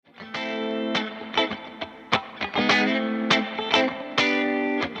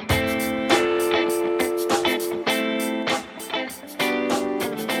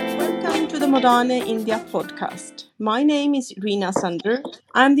Moderne India Podcast. My name is Rina Sander.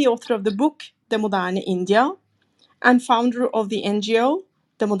 I'm the author of the book, The Moderne India, and founder of the NGO,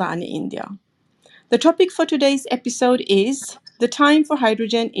 The Moderne India. The topic for today's episode is The Time for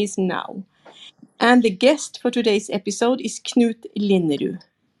Hydrogen is Now. And the guest for today's episode is Knut Linnerud.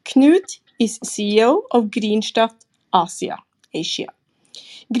 Knut is CEO of Greenstat Asia.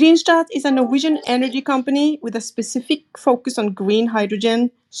 Greenstat is a Norwegian energy company with a specific focus on green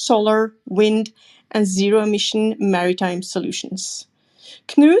hydrogen, solar, wind, and zero-emission maritime solutions.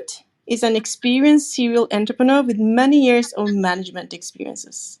 Knut is an experienced serial entrepreneur with many years of management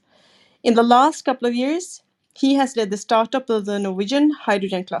experiences. In the last couple of years, he has led the startup of the Norwegian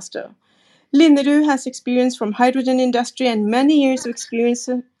hydrogen cluster. Linnerud has experience from hydrogen industry and many years of experience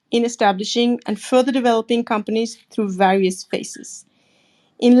in establishing and further developing companies through various phases.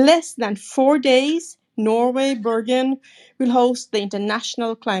 In less than 4 days, Norway, Bergen, will host the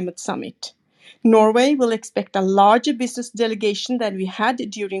International Climate Summit. Norway will expect a larger business delegation than we had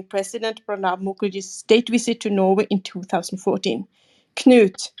during President Pranab Mukherjees' state visit to Norway in 2014.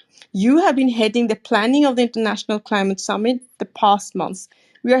 Knut, you have been heading the planning of the International Climate Summit the past months.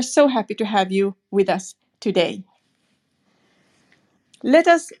 We are so happy to have you with us today. Let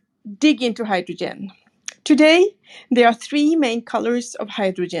us dig into hydrogen. Today, there are 3 main colors of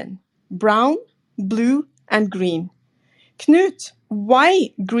hydrogen: brown, blue, and green. Knut, why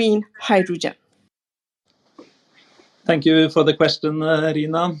green hydrogen? Thank you for the question,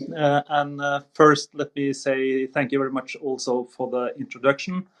 Rina. First, let me say thank you very much also for the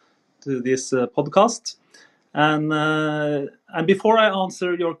introduction to this podcast. And before I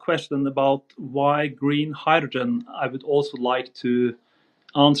answer your question about why green hydrogen, I would also like to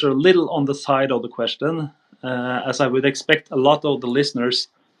answer a little on the side of the question, as I would expect a lot of the listeners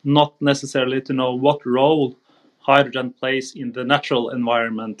not necessarily to know what role hydrogen plays in the natural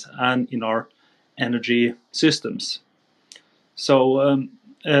environment and in our energy systems. So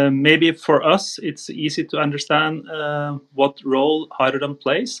maybe for us it's easy to understand what role hydrogen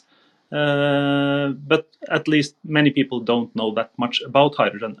plays, but at least many people don't know that much about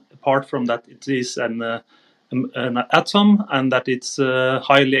hydrogen, apart from that it is an atom and that it's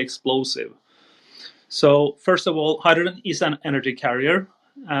highly explosive. So first of all, hydrogen is an energy carrier,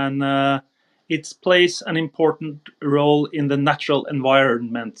 and it plays an important role in the natural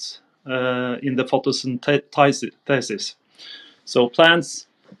environment, in the photosynthesis. So plants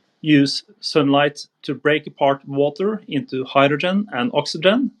use sunlight to break apart water into hydrogen and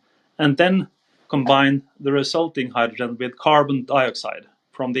oxygen, and then combine the resulting hydrogen with carbon dioxide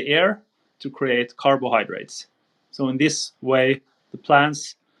from the air to create carbohydrates. So in this way, the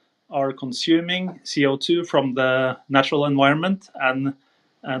plants are consuming CO2 from the natural environment and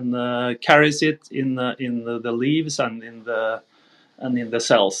carries it in the leaves and in the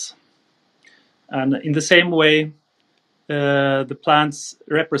cells. And in the same way, the plants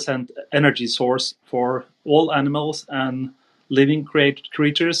represent energy source for all animals and living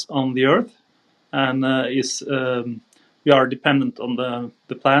creatures on the earth, and we are dependent on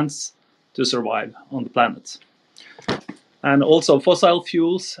the plants to survive on the planet. And also fossil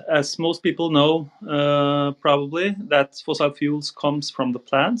fuels, as most people know, probably, that fossil fuels comes from the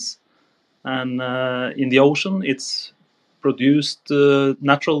plants, and in the ocean it's produced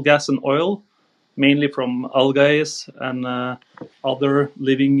natural gas and oil, mainly from algae and other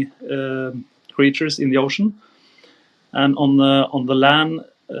living creatures in the ocean. And on the land,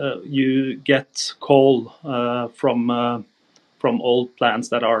 you get coal from old plants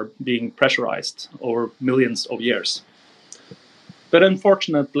that are being pressurized over millions of years. But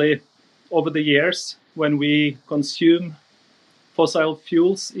unfortunately, over the years, when we consume fossil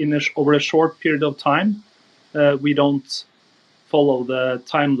fuels over a short period of time, we don't follow the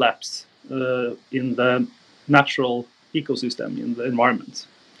time lapse in the natural ecosystem, in the environment.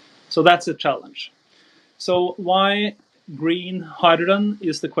 So that's a challenge. So why green hydrogen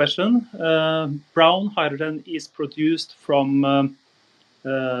is the question. Brown hydrogen is produced from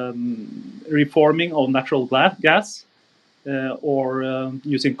reforming of natural gas or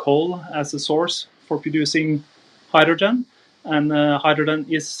using coal as a source for producing hydrogen. And hydrogen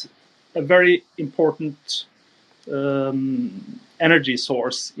is a very important energy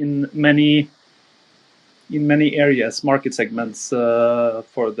source in many areas, market segments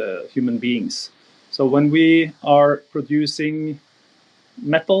for the human beings. So when we are producing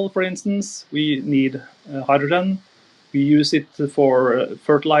metal, for instance, we need hydrogen. We use it for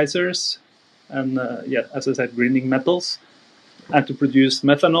fertilizers and, as I said, greening metals, and to produce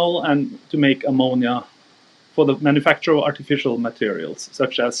methanol and to make ammonia for the manufacture of artificial materials,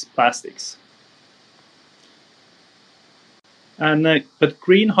 such as plastics. But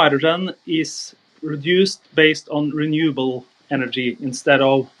green hydrogen is produced based on renewable energy instead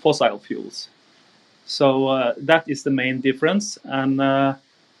of fossil fuels. So that is the main difference. And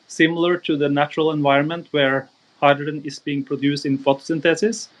similar to the natural environment where hydrogen is being produced in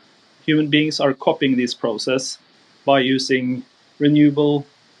photosynthesis, human beings are copying this process by using renewable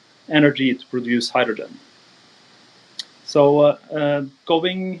energy to produce hydrogen. So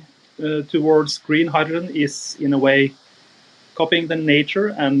going towards green hydrogen is in a way copying the nature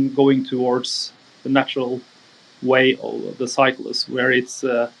and going towards the natural way of the cycles, where it's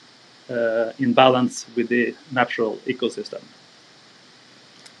in balance with the natural ecosystem.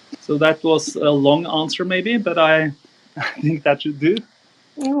 So that was a long answer, maybe, but I think that should do.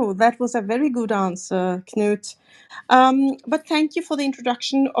 Oh, that was a very good answer, Knut. But thank you for the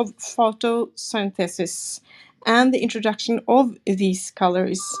introduction of photosynthesis and the introduction of these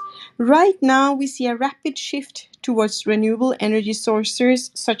colors. Right now, we see a rapid shift towards renewable energy sources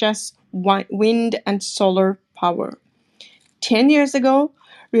such as wind and solar power. 10 years ago,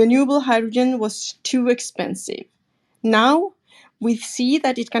 renewable hydrogen was too expensive. Now, we see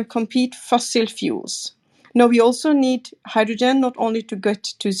that it can compete fossil fuels. Now, we also need hydrogen not only to get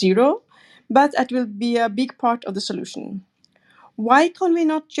to zero, but it will be a big part of the solution. Why can we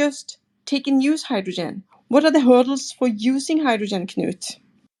not just take and use hydrogen? What are the hurdles for using hydrogen, Knut?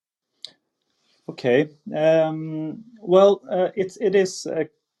 Okay. Well, it is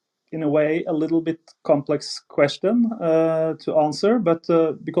in a way a little bit complex question to answer, but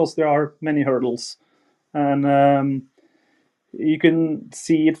because there are many hurdles, and you can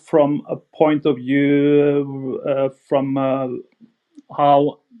see it from a point of view from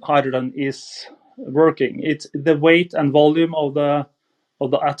how hydrogen is working. It's the weight and volume of the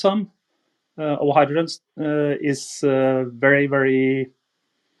atom of hydrogen is very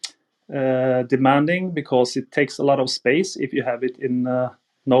demanding because it takes a lot of space if you have it in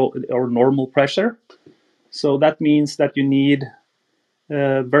no or normal pressure. So that means that you need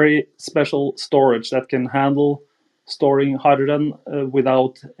very special storage that can handle storing hydrogen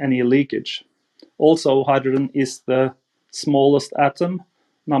without any leakage. Also, hydrogen is the smallest atom,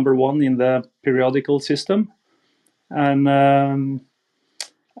 number one in the periodical system, and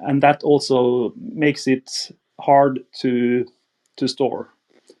that also makes it hard to store.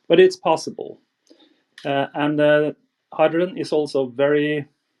 But it's possible, and hydrogen is also very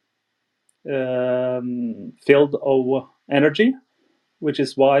filled of energy, which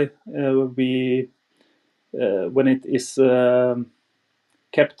is why we when it is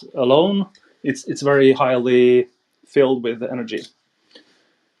kept alone, it's very highly filled with energy.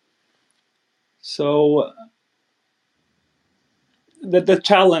 So the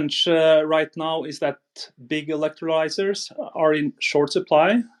challenge right now is that big electrolyzers are in short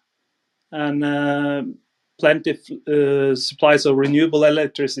supply, and plenty supplies of renewable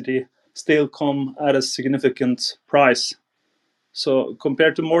electricity still come at a significant price. So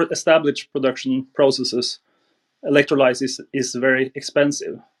compared to more established production processes, electrolysis is very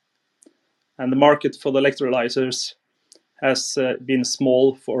expensive, and the market for the electrolyzers has been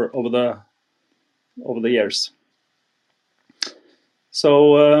small for over the years.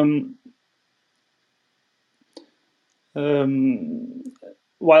 So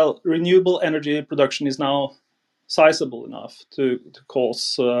while renewable energy production is now sizable enough to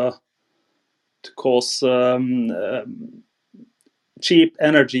cause cheap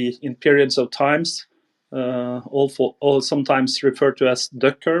energy in periods of times, all sometimes referred to as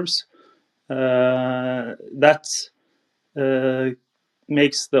duck curves, that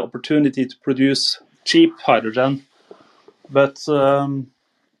makes the opportunity to produce cheap hydrogen, but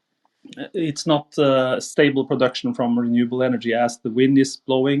it's not stable production from renewable energy, as the wind is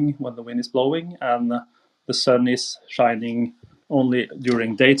blowing when the wind is blowing and the sun is shining only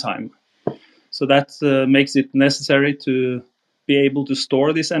during daytime. So that makes it necessary to be able to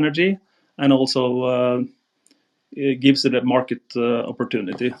store this energy, and also it gives it a market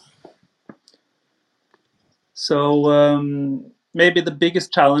opportunity. So maybe the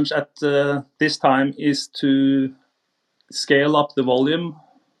biggest challenge at this time is to scale up the volume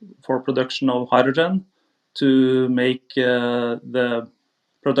for production of hydrogen to make the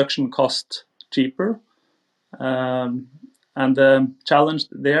production cost cheaper. And the challenge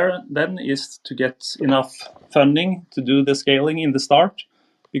there then is to get enough funding to do the scaling in the start,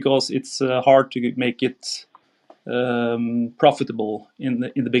 because it's hard to make it profitable in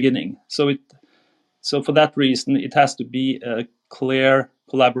the beginning. So for that reason, it has to be a clear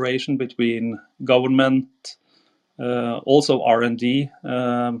collaboration between government, also R&D,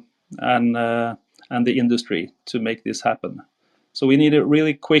 and the industry to make this happen. So we need a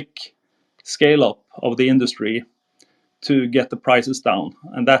really quick scale up of the industry to get the prices down,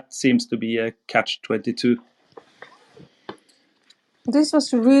 and that seems to be a catch-22. This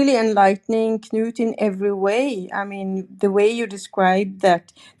was really enlightening, Knut, in every way. I mean, the way you described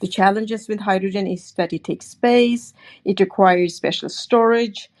that the challenges with hydrogen is that it takes space, it requires special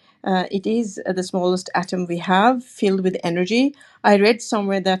storage, it is the smallest atom we have filled with energy. I read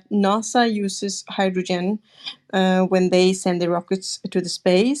somewhere that NASA uses hydrogen when they send the rockets to the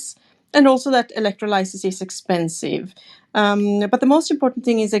space, and also that electrolysis is expensive. But the most important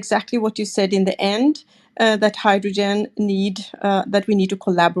thing is exactly what you said in the end. That that we need to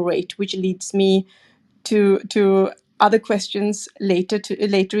collaborate, which leads me to other questions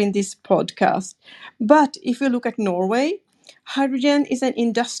later in this podcast. But if you look at Norway, hydrogen is an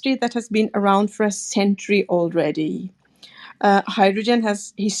industry that has been around for a century already. Hydrogen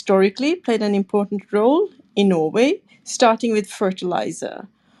has historically played an important role in Norway, starting with fertilizer.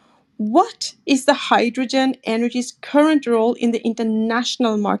 What is the hydrogen energy's current role in the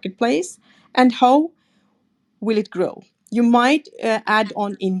international marketplace, and how will it grow? You might add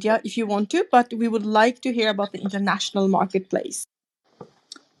on India if you want to, but we would like to hear about the international marketplace.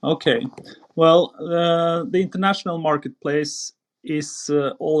 Okay, well, the international marketplace is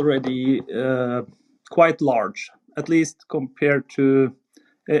already quite large, at least compared to.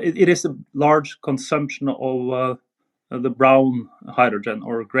 It is a large consumption of the brown hydrogen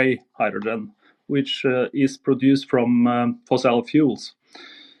or gray hydrogen, which is produced from fossil fuels.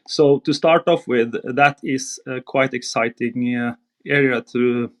 So to start off with, that is a quite exciting area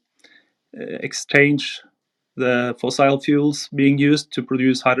to exchange the fossil fuels being used to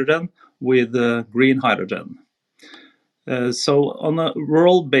produce hydrogen with green hydrogen. So on a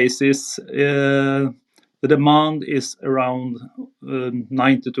world basis, the demand is around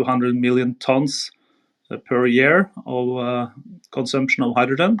 90 to 100 million tons per year of consumption of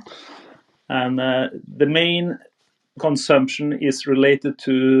hydrogen. And the main consumption is related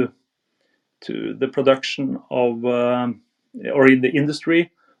to the production of, or in the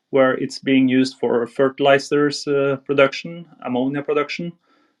industry, where it's being used for fertilizers production, ammonia production,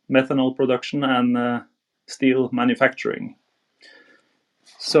 methanol production, and steel manufacturing.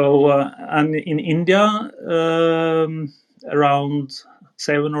 So, and in India, around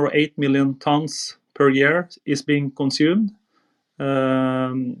 7 or 8 million tons per year is being consumed,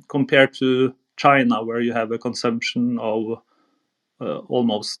 compared to China, where you have a consumption of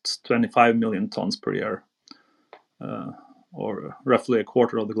almost 25 million tons per year, or roughly a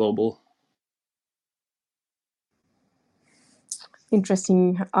quarter of the global.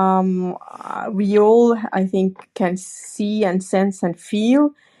 Interesting. We all, I think, can see and sense and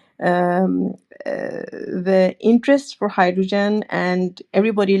feel the interest for hydrogen, and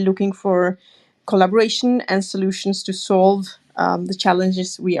everybody looking for collaboration and solutions to solve the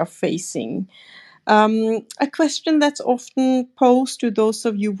challenges we are facing. A question that's often posed to those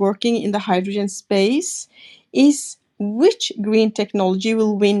of you working in the hydrogen space is, which green technology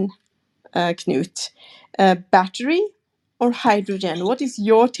will win, Knut? Battery or hydrogen? What is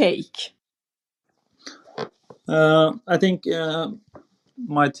your take? I think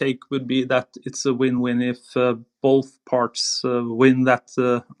my take would be that it's a win-win if both parts win that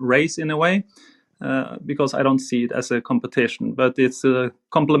race in a way, because I don't see it as a competition, but it's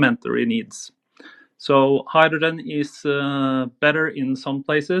complementary needs. So hydrogen is better in some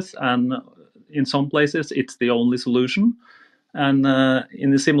places, and in some places it's the only solution. And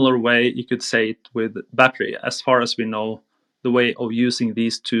in a similar way, you could say it with battery, as far as we know the way of using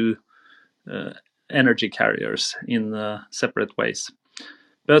these two energy carriers in separate ways.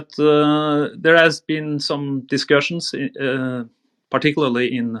 But there has been some discussions,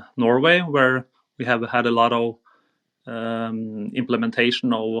 particularly in Norway, where we have had a lot of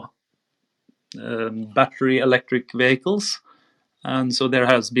implementation of battery electric vehicles. And so there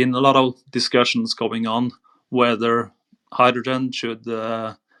has been a lot of discussions going on whether hydrogen should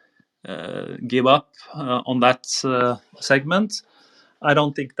give up on that segment. I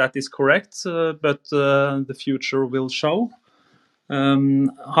don't think that is correct, but the future will show.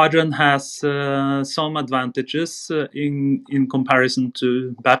 Hydrogen has some advantages in comparison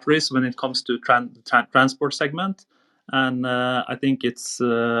to batteries when it comes to transport segment, and I think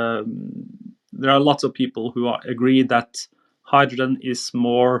there are lots of people who agree that hydrogen is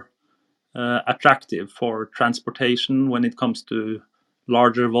more attractive for transportation when it comes to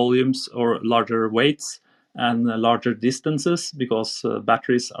larger volumes or larger weights and larger distances, because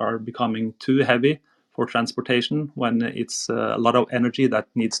batteries are becoming too heavy for transportation when it's a lot of energy that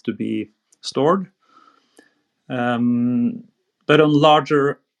needs to be stored. But on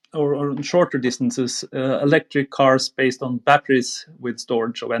larger or on shorter distances, electric cars based on batteries with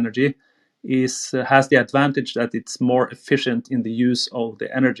storage of energy has the advantage that it's more efficient in the use of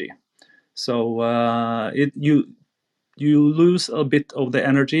the energy. So you lose a bit of the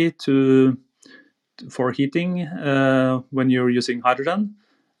energy for heating when you're using hydrogen,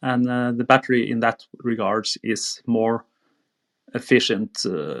 and the battery in that regards is more efficient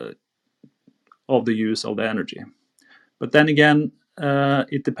of the use of the energy. But then again,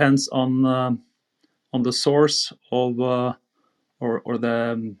 it depends on the source of or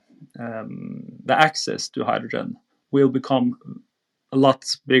the access to hydrogen will become a lot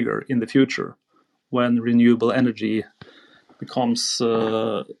bigger in the future when renewable energy becomes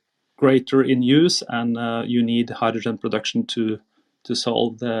greater in use, and you need hydrogen production to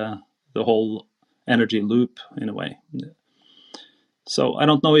solve the whole energy loop in a way. So I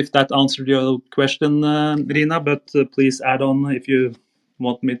don't know if that answered your question, Rina, but please add on if you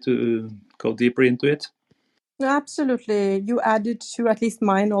want me to go deeper into it. No, absolutely. You added to at least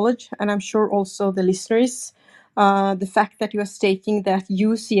my knowledge, and I'm sure also the listeners, the fact that you are stating that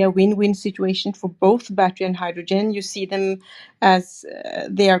you see a win-win situation for both battery and hydrogen. You see them as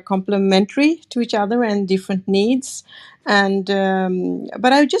they are complementary to each other and different needs. And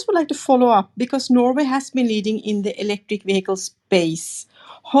but I just would like to follow up because Norway has been leading in the electric vehicle space.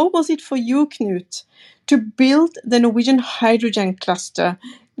 How was it for you, Knut, to build the Norwegian hydrogen cluster,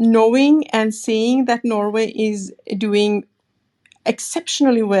 knowing and seeing that Norway is doing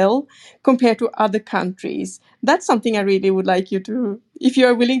exceptionally well compared to other countries? That's something I really would like you to, if you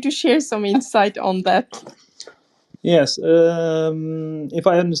are willing to share some insight on that. Yes, if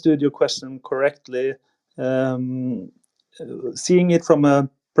I understood your question correctly, um, seeing it from a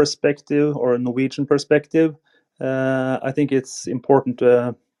perspective or a Norwegian perspective, I think it's important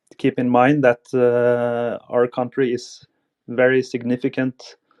to keep in mind that our country is very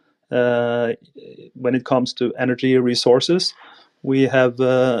significant when it comes to energy resources. We have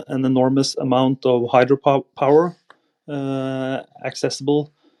an enormous amount of hydropower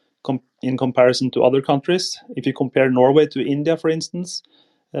accessible in comparison to other countries. If you compare Norway to India, for instance,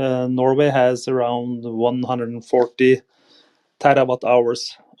 Norway has around 140 terawatt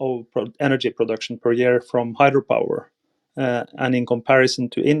hours of energy production per year from hydropower. And in comparison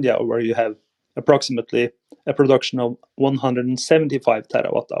to India, where you have approximately a production of 175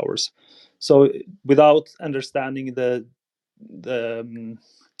 terawatt hours. So without understanding the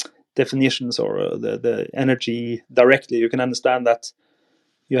definitions or the energy directly, you can understand that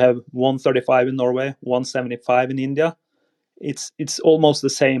you have 135 in Norway, 175 in India. It's almost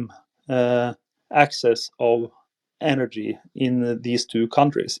the same access of energy in these two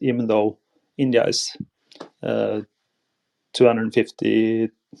countries, even though India is 250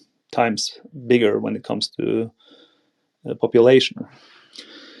 times bigger when it comes to population.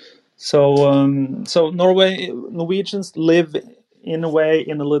 So Norwegians live in a way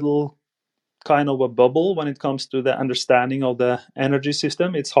in a little kind of a bubble when it comes to the understanding of the energy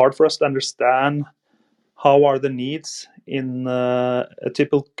system. It's hard for us to understand how are the needs in a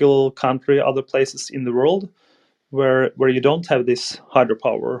typical country, other places in the world where you don't have this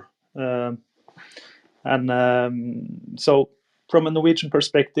hydropower. So from a Norwegian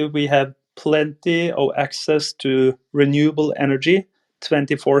perspective, we have plenty of access to renewable energy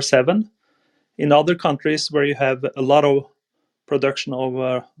 24/7. In other countries where you have a lot of production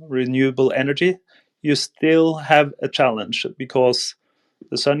of renewable energy, you still have a challenge because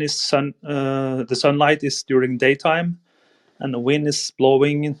the sunlight is during daytime, and the wind is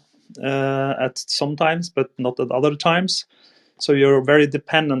blowing at some times, but not at other times. So you're very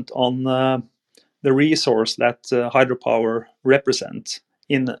dependent on the resource that hydropower represents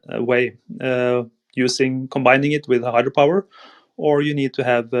in a way, combining it with hydropower, or you need to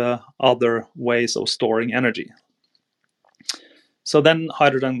have other ways of storing energy. So then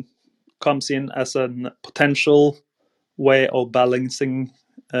hydrogen comes in as a potential way of balancing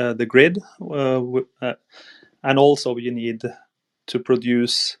the grid, and also you need to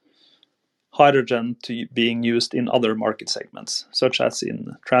produce hydrogen to being used in other market segments, such as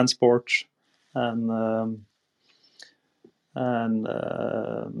in transport and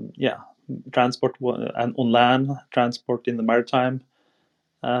transport and on land, transport in the maritime,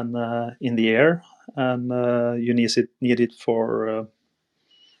 and in the air, and you need it for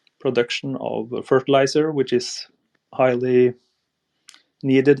production of fertilizer, which is highly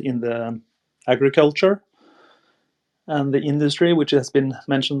needed in the agriculture and the industry, which has been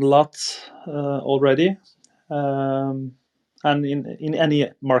mentioned a lot already, and in any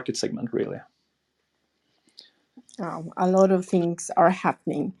market segment, really. A lot of things are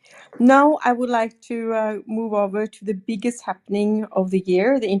happening. Now I would like to move over to the biggest happening of the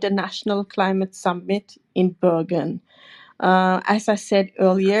year, the International Climate Summit in Bergen. As I said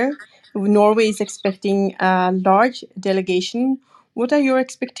earlier, Norway is expecting a large delegation. What are your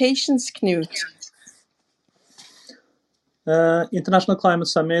expectations, Knut? International Climate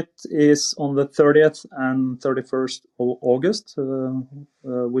Summit is on the 30th and 31st of August,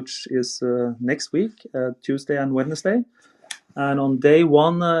 which is next week, Tuesday and Wednesday. And on day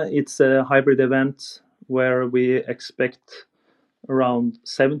one, it's a hybrid event where we expect around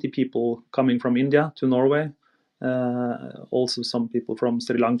 70 people coming from India to Norway, also some people from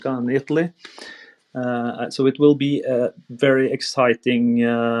Sri Lanka and Italy. So it will be a very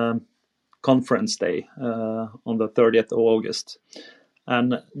exciting conference day on the 30th of August.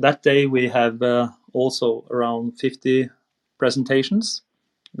 And that day we have also around 50 presentations.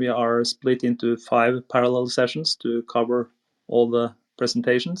 We are split into 5 parallel sessions to cover all the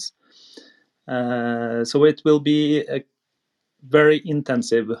presentations. So it will be a very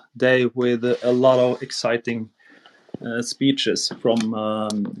intensive day with a lot of exciting speeches from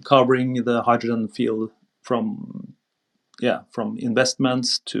covering the hydrogen field from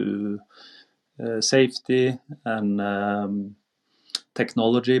investments to safety and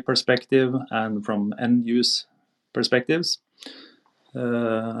technology perspective and from end use perspectives.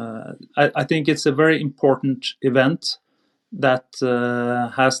 I think it's a very important event that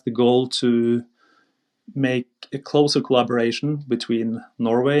has the goal to make a closer collaboration between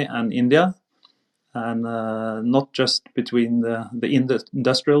Norway and India, and not just between the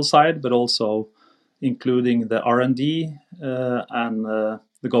industrial side, but also including the R&D and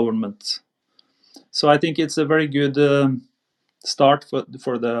the government. So I think it's a very good start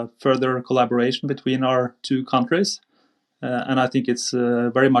for the further collaboration between our two countries. And I think it's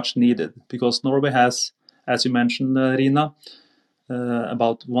very much needed because Norway has, as you mentioned, Rina,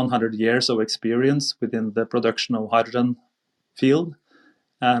 about 100 years of experience within the production of hydrogen field.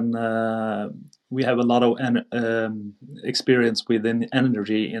 And we have a lot of experience within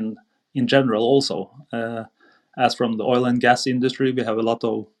energy in general also. As from the oil and gas industry, we have a lot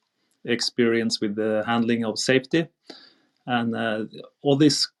of experience with the handling of safety. And all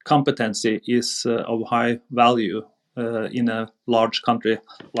this competency is of high value in a large country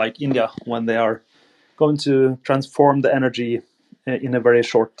like India when they are going to transform the energy in a very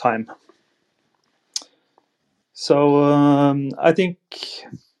short time. So I think,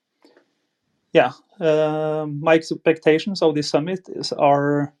 my expectations of this summit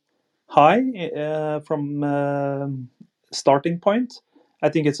are high from starting point. I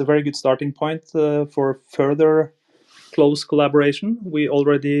think it's a very good starting point for further close collaboration. We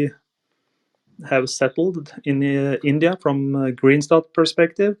already have settled in India from a Greenstat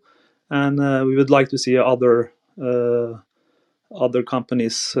perspective, and we would like to see other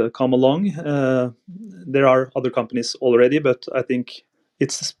companies come along. There are other companies already, but I think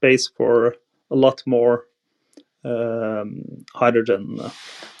it's space for a lot more hydrogen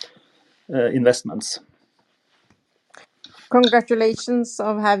investments. Congratulations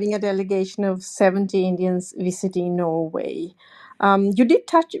of having a delegation of 70 Indians visiting Norway. You did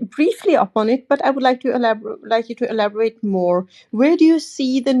touch briefly upon it, but I would like you to elaborate more. Where do you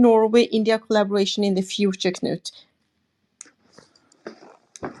see the Norway-India collaboration in the future, Knut?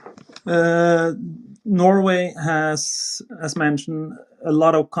 Norway has, as mentioned, a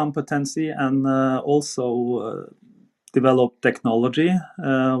lot of competency and also developed technology,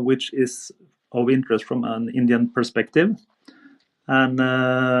 which is of interest from an Indian perspective. And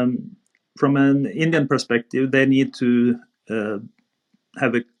from an Indian perspective, they need to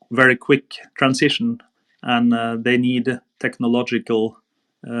have a very quick transition, and they need technological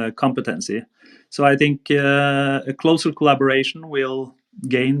competency. So I think a closer collaboration will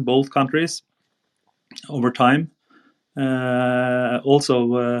gain both countries over time.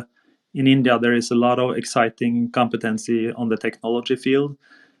 Also, in India, there is a lot of exciting competency on the technology field,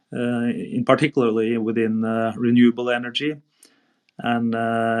 in particularly within renewable energy and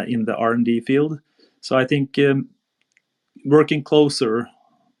in the R&D field. So I think working closer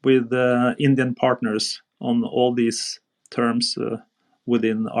with Indian partners on all these terms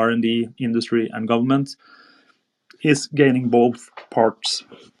within R&D, industry, and government is gaining both parts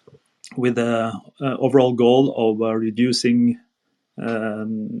with the overall goal of reducing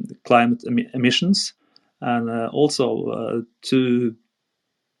climate emissions and also to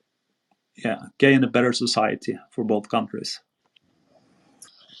gain a better society for both countries.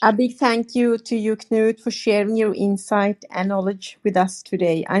 A big thank you to you, Knut, for sharing your insight and knowledge with us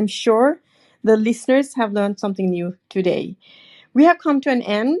today. I'm sure the listeners have learned something new today. We have come to an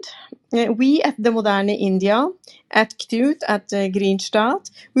end. We at the Moderne India, at Knut, at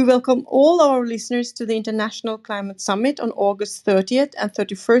Greenstat, we welcome all our listeners to the International Climate Summit on August 30th and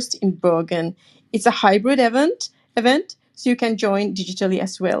 31st in Bergen. It's a hybrid event, so you can join digitally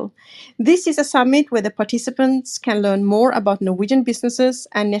as well. This is a summit where the participants can learn more about Norwegian businesses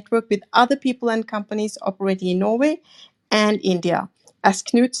and network with other people and companies operating in Norway and India. As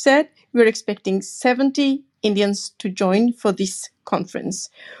Knut said, we're expecting 70 Indians to join for this conference.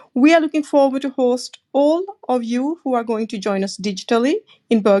 We are looking forward to host all of you who are going to join us digitally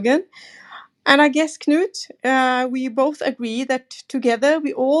in Bergen. And I guess, Knut, we both agree that together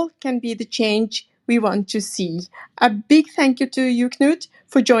we all can be the change we want to see. A big thank you to you, Knut,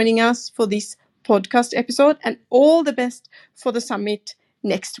 for joining us for this podcast episode, and all the best for the summit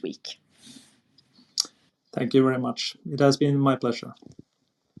next week. Thank you very much. It has been my pleasure.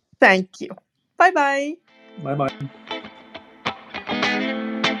 Thank you. Bye-bye. Bye bye.